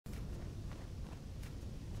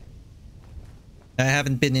I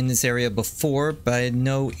haven't been in this area before, but I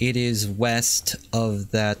know it is west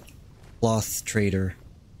of that cloth trader.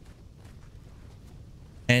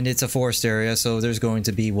 And it's a forest area, so there's going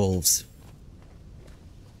to be wolves.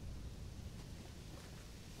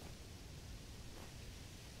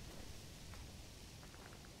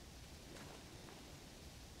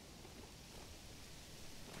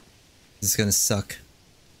 This is gonna suck.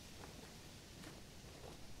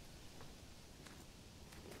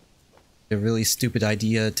 A really stupid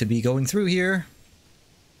idea to be going through here.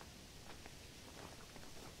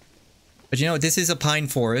 But you know, this is a pine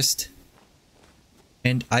forest.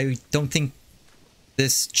 And I don't think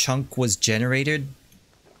this chunk was generated.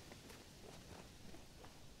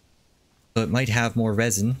 So it might have more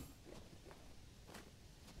resin.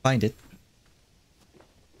 Find it.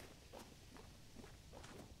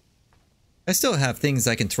 I still have things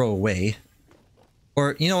I can throw away.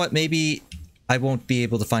 Or, you know what, maybe I won't be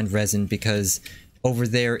able to find resin because over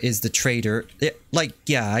there is the trader. Like,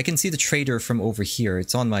 yeah, I can see the trader from over here.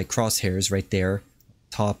 It's on my crosshairs right there.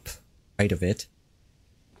 Top right of it.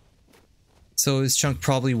 So this chunk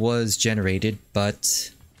probably was generated,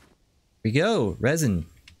 but here we go, resin.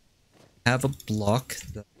 Have a block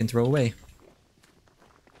that I can throw away.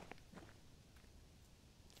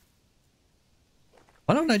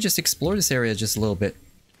 Why don't I just explore this area just a little bit?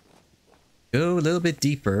 Go a little bit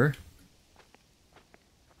deeper.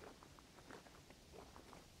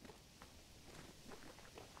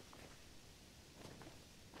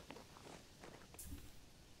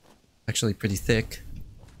 Actually pretty thick.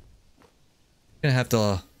 Gonna have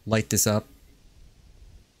to light this up.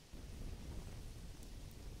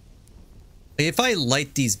 If I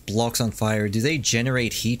light these blocks on fire, do they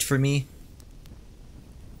generate heat for me?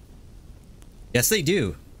 Yes, they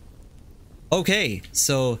do. Okay,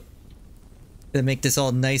 so gonna make this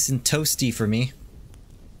all nice and toasty for me.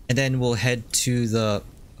 And then we'll head to the...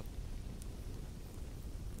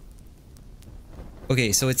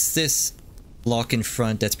 Okay, so it's this block in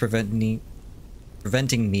front that's preventing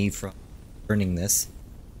me from burning this.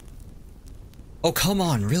 Oh, come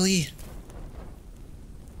on, really?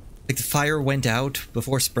 Like the fire went out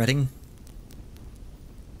before spreading?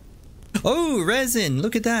 Oh, resin!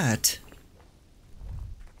 Look at that!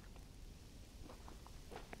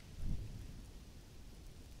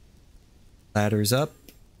 Ladders up.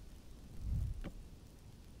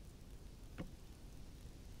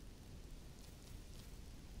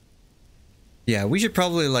 Yeah, we should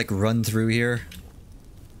probably like run through here.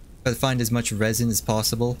 Try to find as much resin as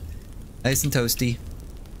possible. Nice and toasty.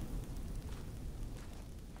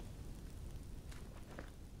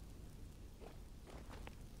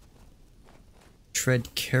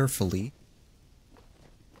 Tread carefully.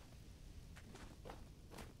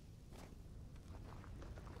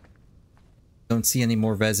 Don't see any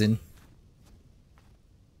more resin.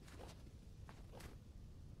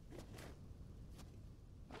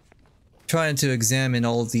 Trying to examine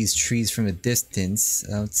all of these trees from a distance.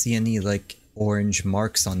 I don't see any like orange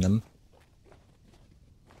marks on them.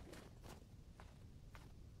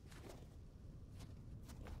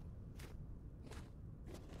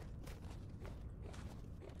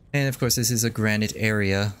 And of course this is a granite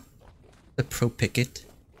area. The pro picket.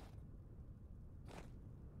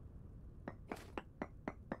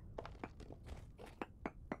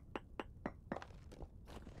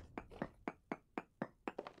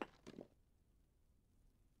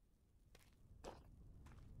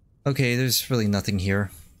 Okay, there's really nothing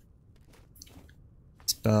here.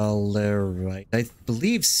 Sphalerite. I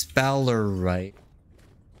believe Sphalerite.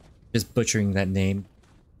 Just butchering that name.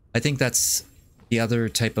 I think that's the other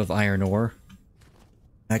type of iron ore.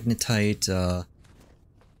 Magnetite,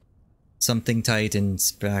 something tight and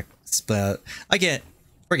I can't.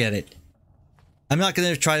 Forget it. I'm not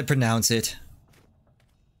gonna try to pronounce it.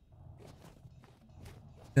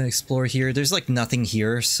 Gonna explore here. There's like nothing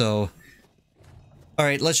here, so...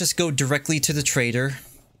 Alright, let's just go directly to the trader.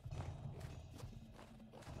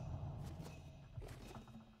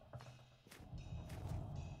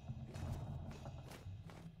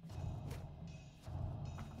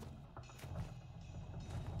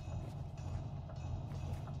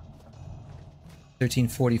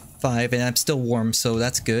 $13.45, and I'm still warm, so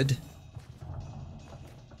that's good.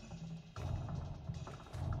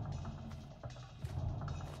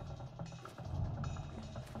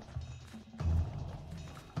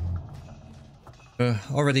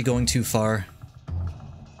 Already going too far.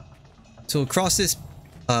 So across this,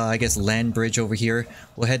 I guess, land bridge over here,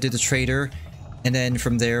 we'll head to the trader, and then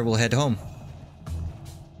from there we'll head home.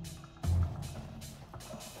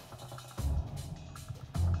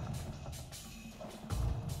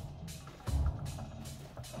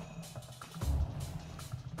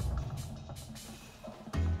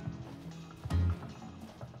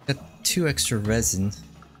 2 extra resin.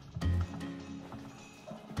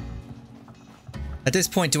 At this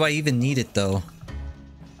point, do I even need it though?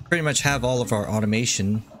 Pretty much have all of our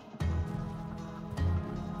automation.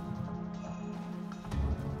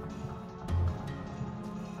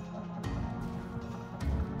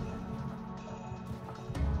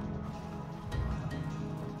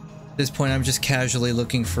 At this point, I'm just casually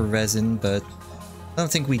looking for resin, but I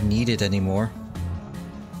don't think we need it anymore.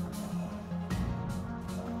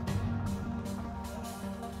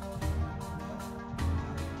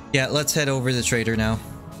 Yeah, let's head over to the trader now.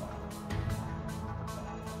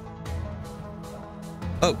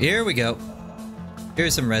 Oh, here we go.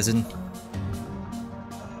 Here's some resin.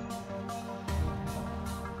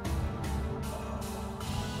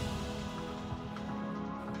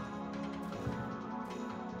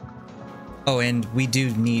 Oh, and we do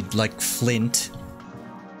need, like, flint.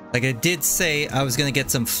 Like, I did say I was gonna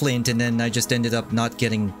get some flint, and then I just ended up not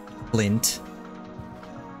getting flint.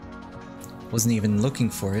 Wasn't even looking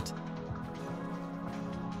for it.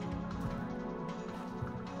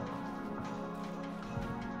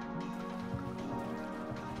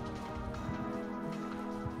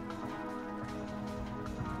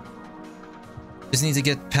 Just need to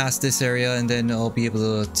get past this area and then I'll be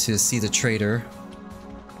able to see the trader.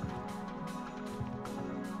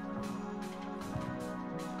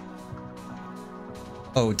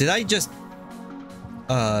 Oh, did I just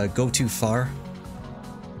go too far?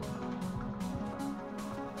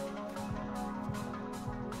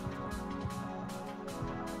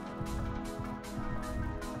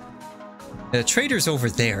 The trader's over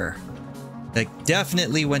there. Like,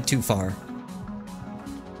 definitely went too far.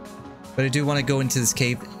 But I do want to go into this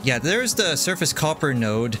cave. Yeah, there's the surface copper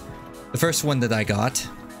node. The first one that I got.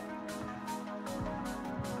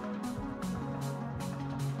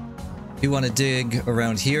 Do want to dig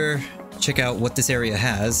around here. Check out what this area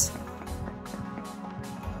has.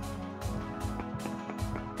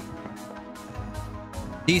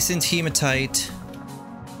 Decent hematite.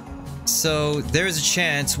 So there's a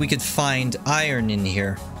chance we could find iron in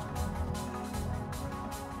here.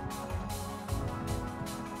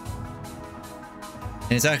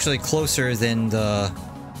 And it's actually closer than the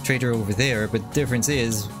trader over there, but the difference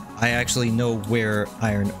is I actually know where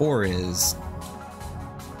iron ore is.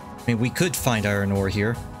 I mean, we could find iron ore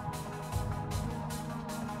here.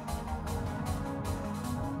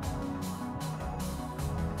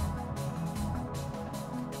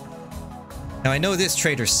 Now I know this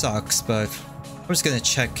trader sucks, but I'm just gonna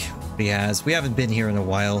check what he has. We haven't been here in a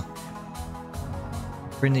while.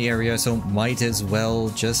 We're in the area, so might as well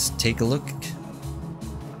just take a look.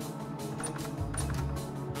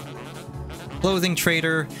 Clothing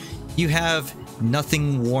trader, you have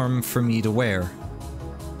nothing warm for me to wear.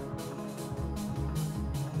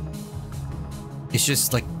 It's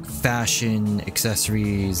just like fashion,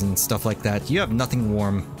 accessories, and stuff like that. You have nothing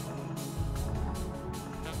warm.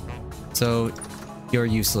 So, you're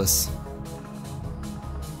useless.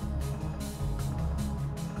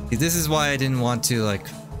 See, this is why I didn't want to, like,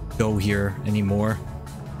 go here anymore.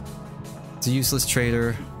 It's a useless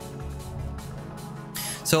trader.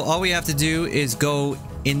 So all we have to do is go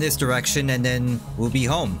in this direction and then we'll be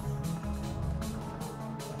home.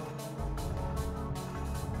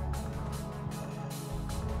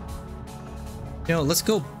 You know, let's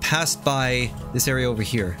go past by this area over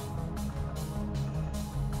here.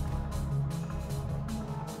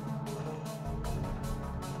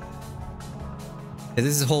 Yeah,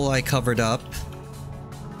 this is a hole I covered up.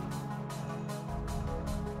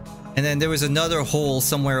 And then there was another hole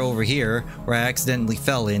somewhere over here where I accidentally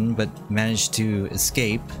fell in but managed to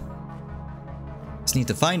escape. Just need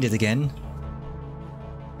to find it again.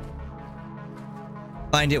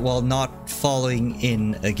 Find it while not falling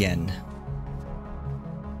in again.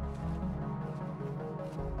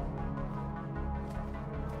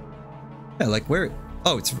 Yeah, like where?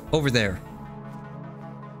 Oh, it's over there.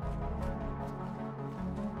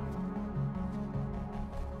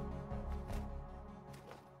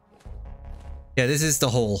 Yeah, this is the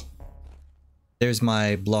hole. There's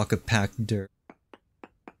my block of packed dirt.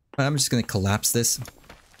 I'm just gonna collapse this.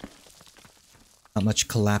 Not much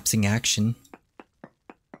collapsing action.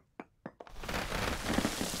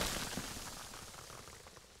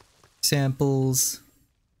 Samples.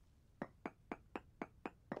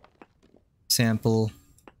 Sample.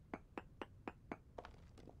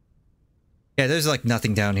 Yeah, there's like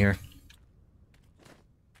nothing down here.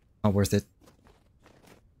 Not worth it.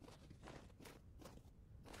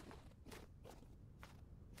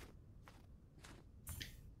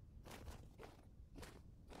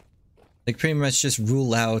 Like, pretty much just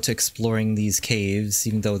rule out exploring these caves,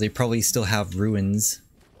 even though they probably still have ruins.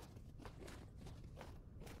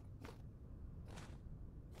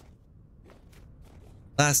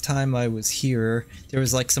 last time I was here, there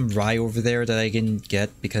was like some rye over there that I didn't get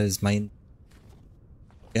because my...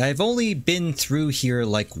 Yeah, I've only been through here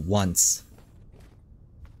like once.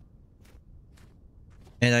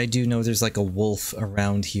 And I do know there's like a wolf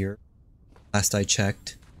around here, last I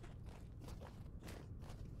checked.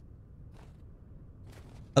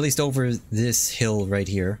 At least over this hill right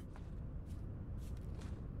here.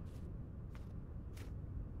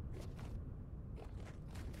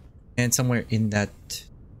 And somewhere in that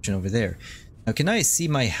direction over there. Now, can I see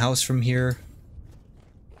my house from here?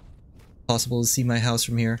 Possible to see my house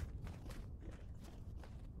from here?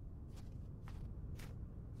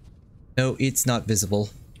 No, it's not visible.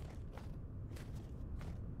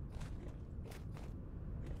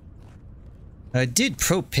 I did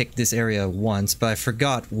pro pick this area once, but I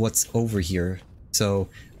forgot what's over here. So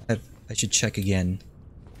I should check again.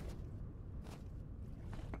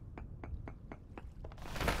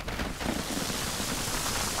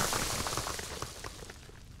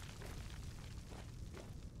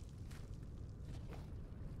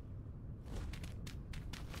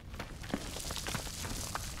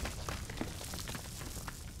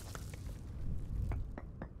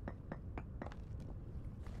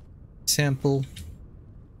 Sample.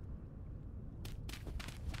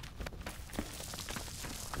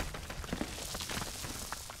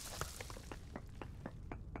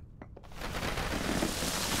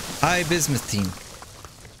 High bismuth team.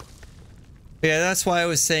 Yeah, that's why I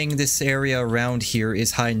was saying this area around here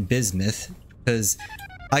is high in bismuth, because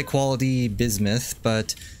high quality bismuth,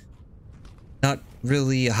 but not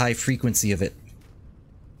really a high frequency of it.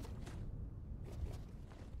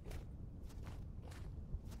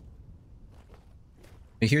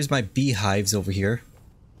 Here's my beehives over here.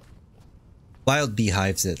 Wild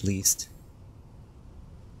beehives, at least.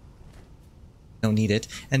 Don't need it.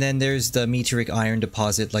 And then there's the meteoric iron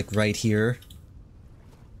deposit, like right here.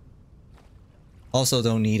 Also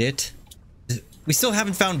don't need it. We still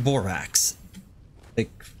haven't found borax.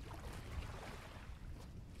 Like,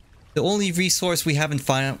 the only resource we haven't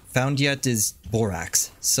found yet is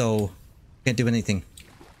borax. So, can't do anything.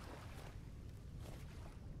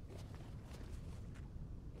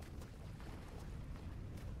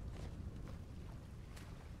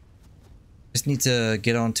 Just need to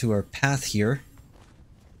get onto our path here.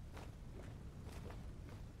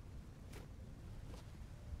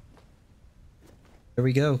 There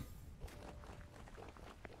we go.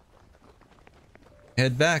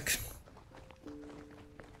 Head back.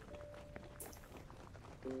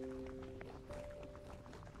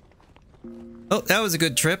 Oh, that was a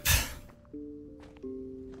good trip.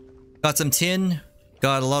 Got some tin,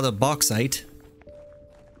 got a lot of bauxite.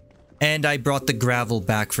 And I brought the gravel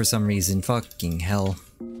back for some reason. Fucking hell.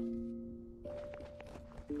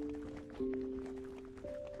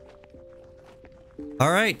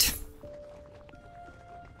 Alright.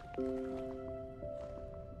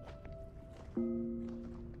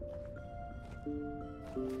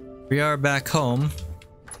 We are back home.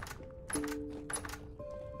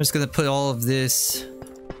 I'm just gonna put all of this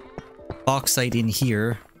bauxite in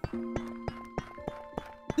here.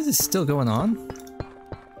 This is still going on?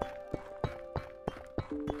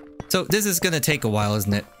 So this is gonna take a while,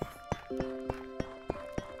 isn't it?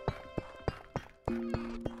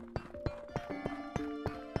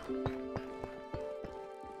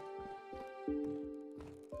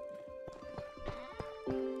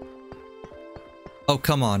 Oh,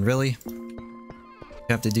 come on, really? You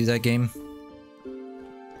have to do that game?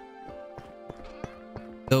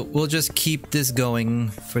 So we'll just keep this going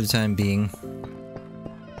for the time being.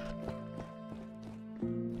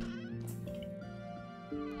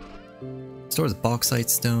 Store the bauxite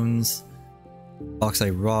stones,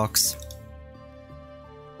 bauxite rocks.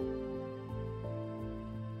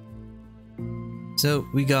 So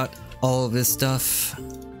we got all of this stuff. All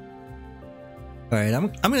right,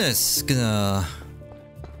 I'm gonna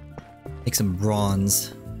make some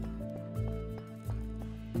bronze.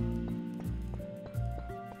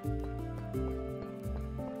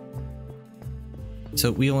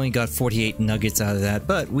 So we only got 48 nuggets out of that,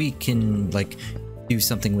 but we can like do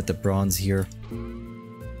something with the bronze here.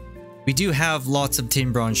 We do have lots of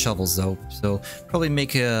tin bronze shovels though, so probably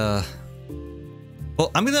make a... Well,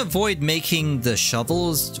 I'm gonna avoid making the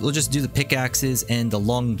shovels. We'll just do the pickaxes and the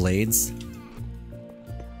long blades.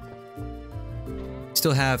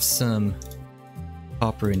 Still have some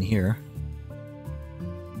copper in here.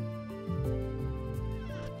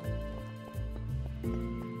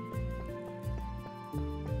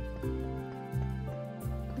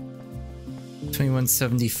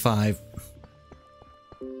 $21.75.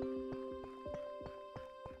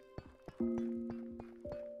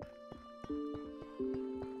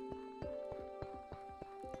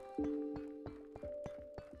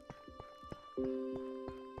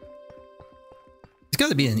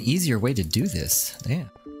 gotta be an easier way to do this. Yeah.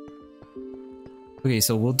 Okay,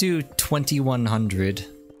 so we'll do 2100.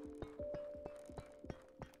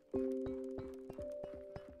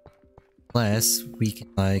 Unless we can,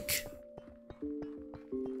 like...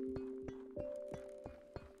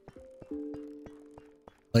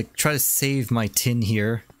 try to save my tin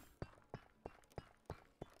here.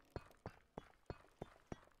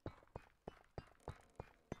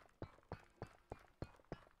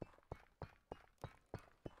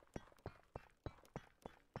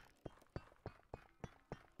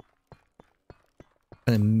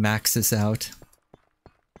 Gonna max this out.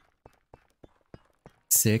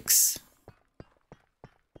 6.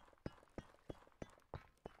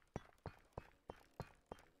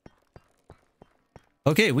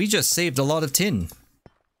 Okay, we just saved a lot of tin.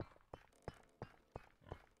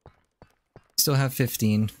 Still have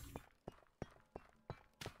 15.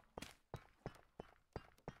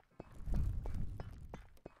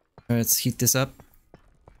 Alright, let's heat this up.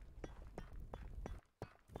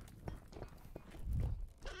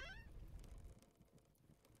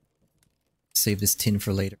 Save this tin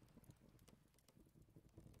for later.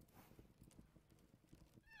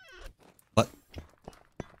 What?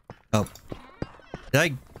 Oh. Did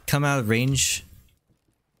I come out of range?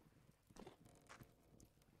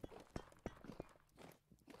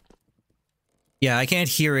 Yeah, I can't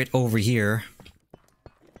hear it over here.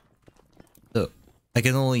 So, I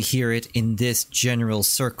can only hear it in this general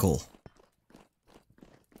circle.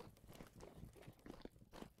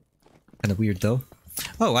 Kinda weird though.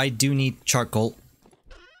 Oh, I do need charcoal.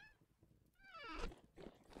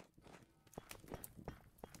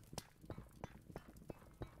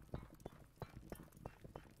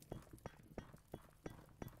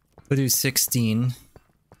 We'll do 16.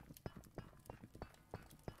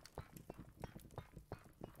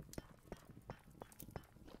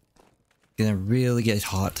 Gonna really get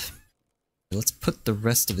hot. Let's put the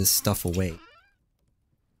rest of this stuff away.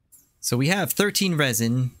 So we have 13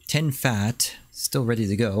 resin, 10 fat, still ready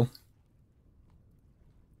to go.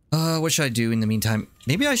 What should I do in the meantime?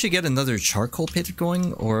 Maybe I should get another charcoal pit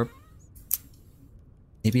going, or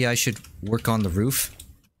maybe I should work on the roof.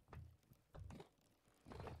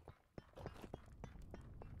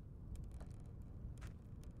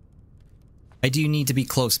 I do need to be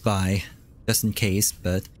close by, just in case,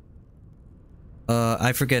 but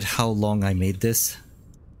I forget how long I made this.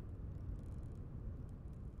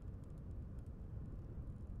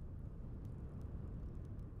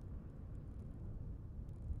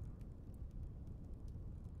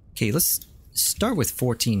 Okay, let's start with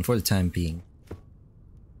 14 for the time being.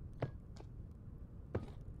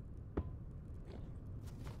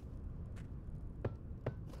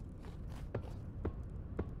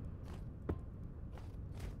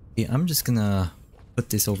 Okay, I'm just gonna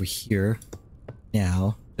put this over here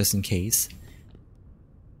now, just in case.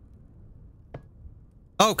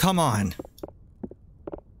 Oh, come on!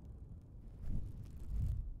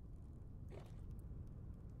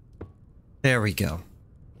 There we go.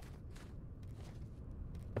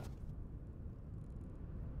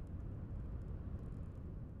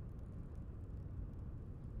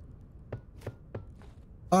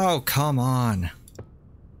 Oh, come on.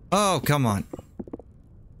 Oh, come on.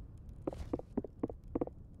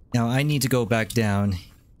 Now I need to go back down,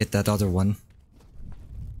 get that other one.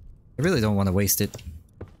 I really don't want to waste it.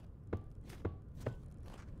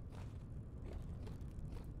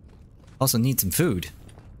 Also need some food.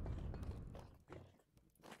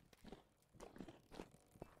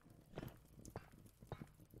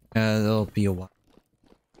 That'll be a while.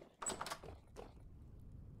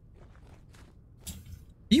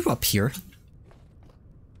 Are you up here?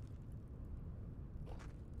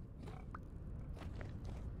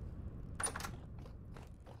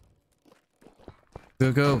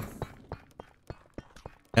 Go, go.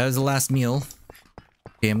 That was the last meal.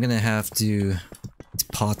 Okay, I'm gonna have to put these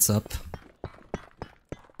pots up.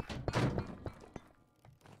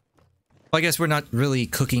 Well, I guess we're not really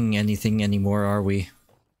cooking anything anymore, are we?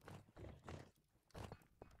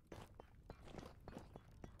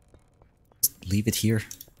 Just leave it here.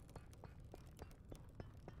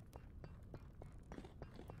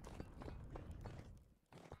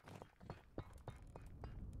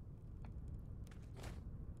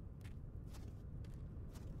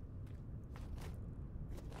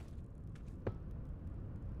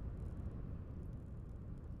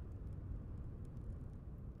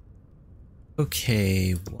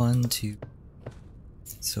 Okay, 1, 2.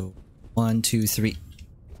 So 1, 2, 3.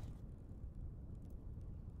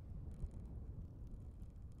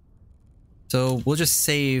 So we'll just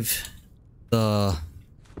save the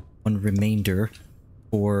one remainder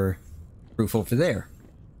for roof over there.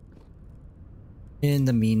 In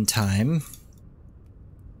the meantime,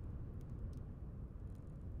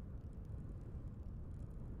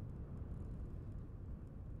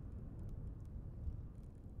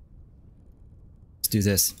 let's do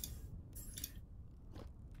this.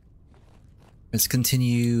 Let's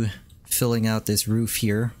continue filling out this roof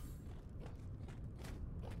here.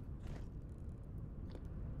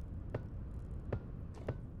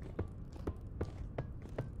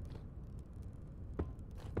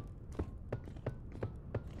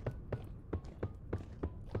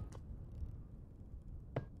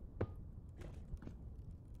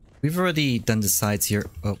 We've already done the sides here.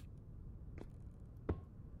 Oh.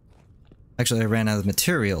 Actually, I ran out of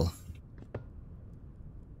material.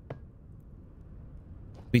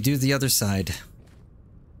 We do the other side.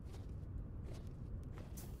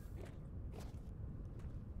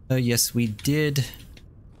 Yes, we did.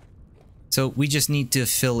 So we just need to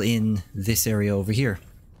fill in this area over here.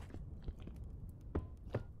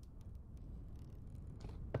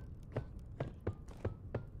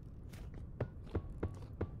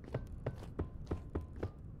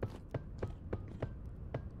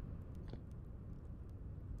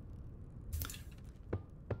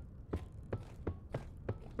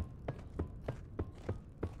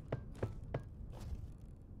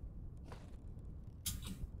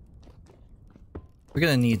 We're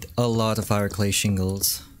gonna need a lot of fire clay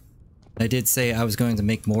shingles. I did say I was going to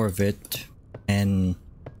make more of it, and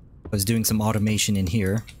I was doing some automation in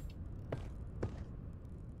here.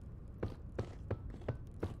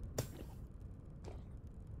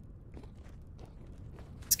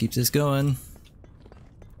 Let's keep this going.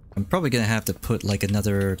 I'm probably gonna have to put like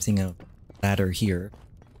another thing of ladder here.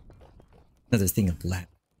 Another thing of ladder.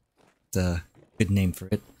 It's a good name for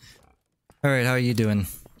it. Alright, how are you doing?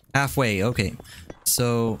 Halfway, okay.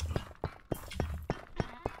 So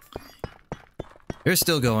you're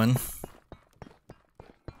still going.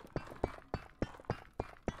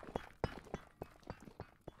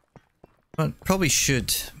 Probably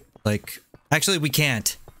should, like, actually we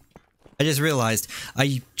can't. I just realized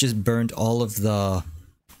I just burned all of the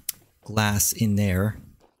glass in there.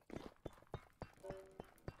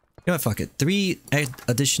 You know what, fuck it. 3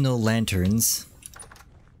 additional lanterns.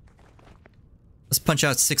 Let's punch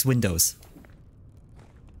out 6 windows.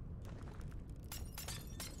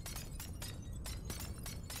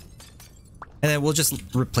 And then we'll just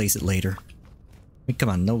replace it later. I mean, come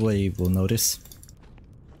on, nobody will notice.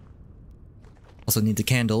 Also need the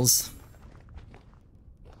candles.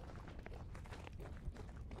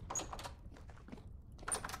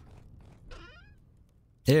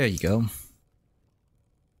 There you go.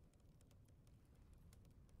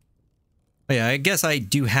 Oh yeah, I guess I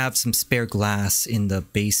do have some spare glass in the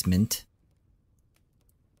basement.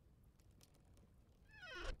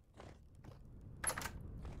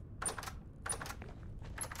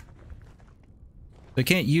 We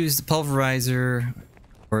can't use the pulverizer,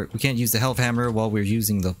 or we can't use the health hammer while we're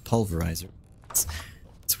using the pulverizer.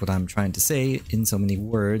 That's what I'm trying to say in so many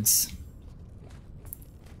words.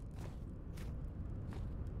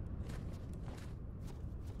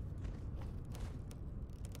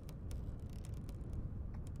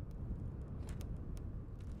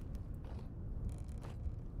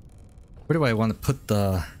 Where do I want to put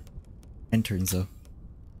the lanterns though?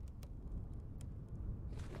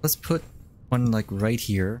 Let's put one like right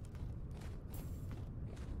here.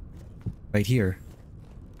 Right here.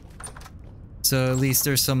 So at least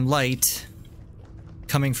there's some light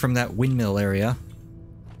coming from that windmill area.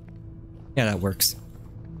 Yeah, that works.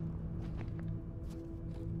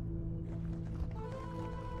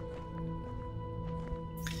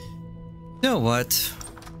 You know what?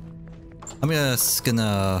 I'm just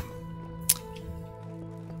gonna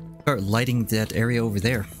start lighting that area over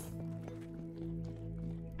there.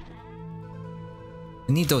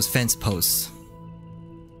 I need those fence posts.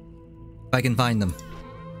 If I can find them.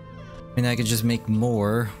 I mean, I could just make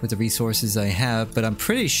more with the resources I have, but I'm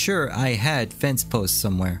pretty sure I had fence posts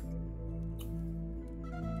somewhere.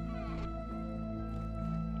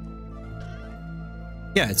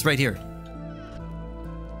 Yeah, it's right here.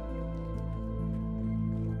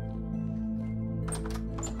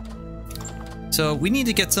 So we need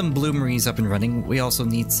to get some bloomeries up and running. We also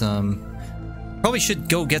need some... Probably should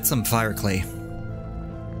go get some fire clay.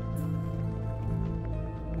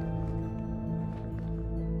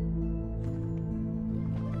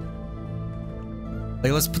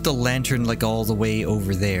 Like, let's put the lantern like all the way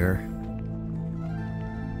over there.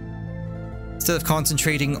 Instead of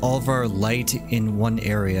concentrating all of our light in one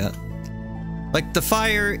area. Like, the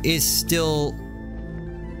fire is still...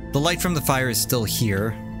 The light from the fire is still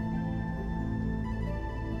here.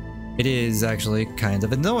 It is actually kind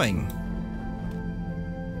of annoying.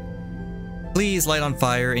 Please light on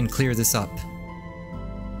fire and clear this up.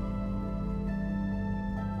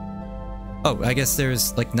 Oh, I guess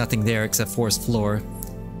there's like nothing there except forest floor.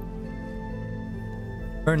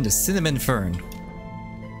 Burn the cinnamon fern.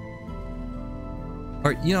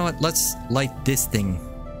 Or you know what, let's light this thing.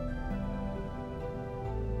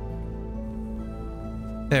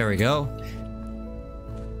 There we go.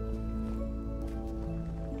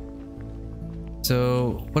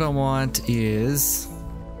 So what I want is...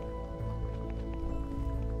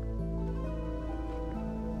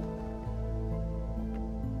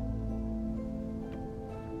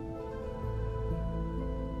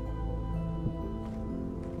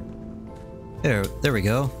 There we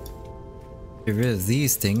go. Get rid of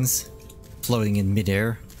these things floating in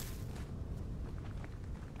midair.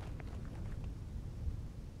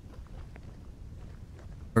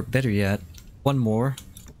 Or better yet, one more.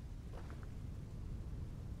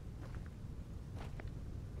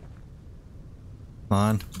 Come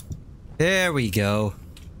on. There we go.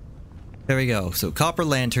 There we go. So copper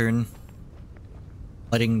lantern.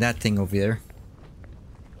 Lighting that thing over there.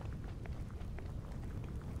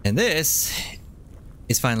 And this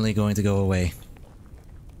is finally going to go away.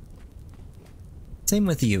 Same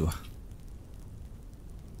with you.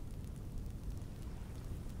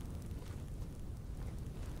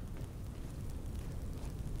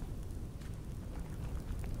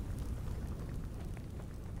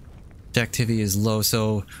 Activity is low,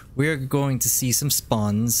 so we're going to see some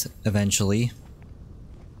spawns eventually.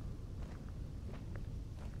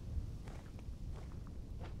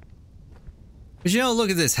 But you know, look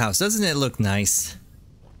at this house. Doesn't it look nice?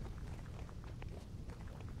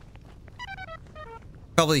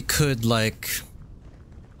 Probably could, like,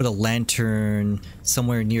 put a lantern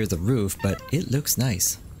somewhere near the roof, but it looks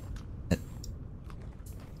nice.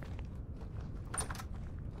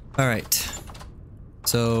 Alright.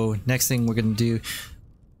 So, next thing we're gonna do...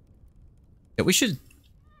 Yeah, we should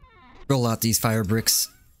roll out these fire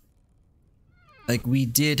bricks. Like, we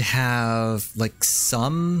did have, like,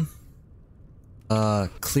 some...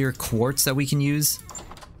 clear quartz that we can use.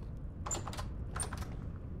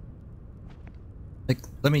 Like,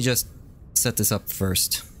 let me just set this up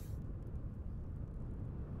first.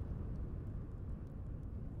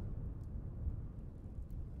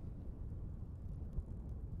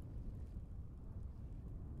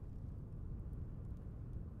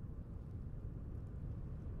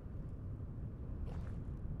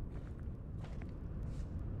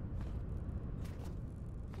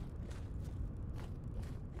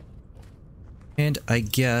 And I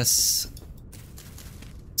guess...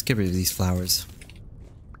 let's get rid of these flowers.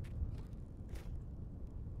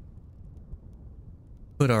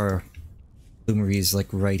 Put our bloomeries like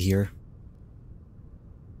right here.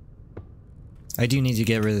 I do need to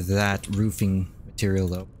get rid of that roofing material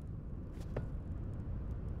though.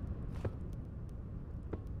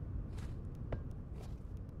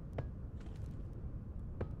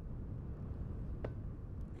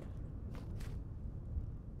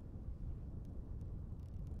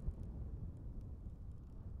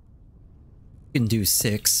 Can do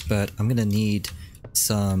 6, but I'm gonna need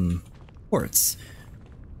some quartz.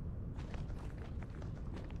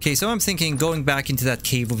 Okay, so I'm thinking going back into that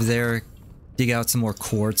cave over there, dig out some more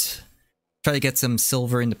quartz, try to get some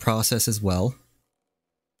silver in the process as well.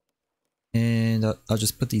 And I'll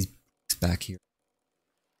just put these back here.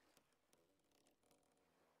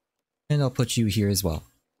 And I'll put you here as well.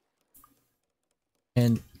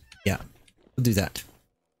 And yeah, we'll do that.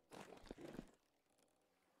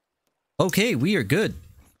 Okay, we are good.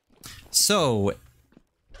 So,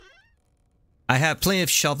 I have plenty of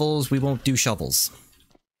shovels. We won't do shovels.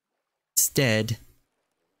 Instead,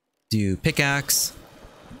 do pickaxe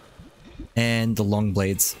and the long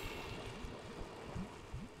blades.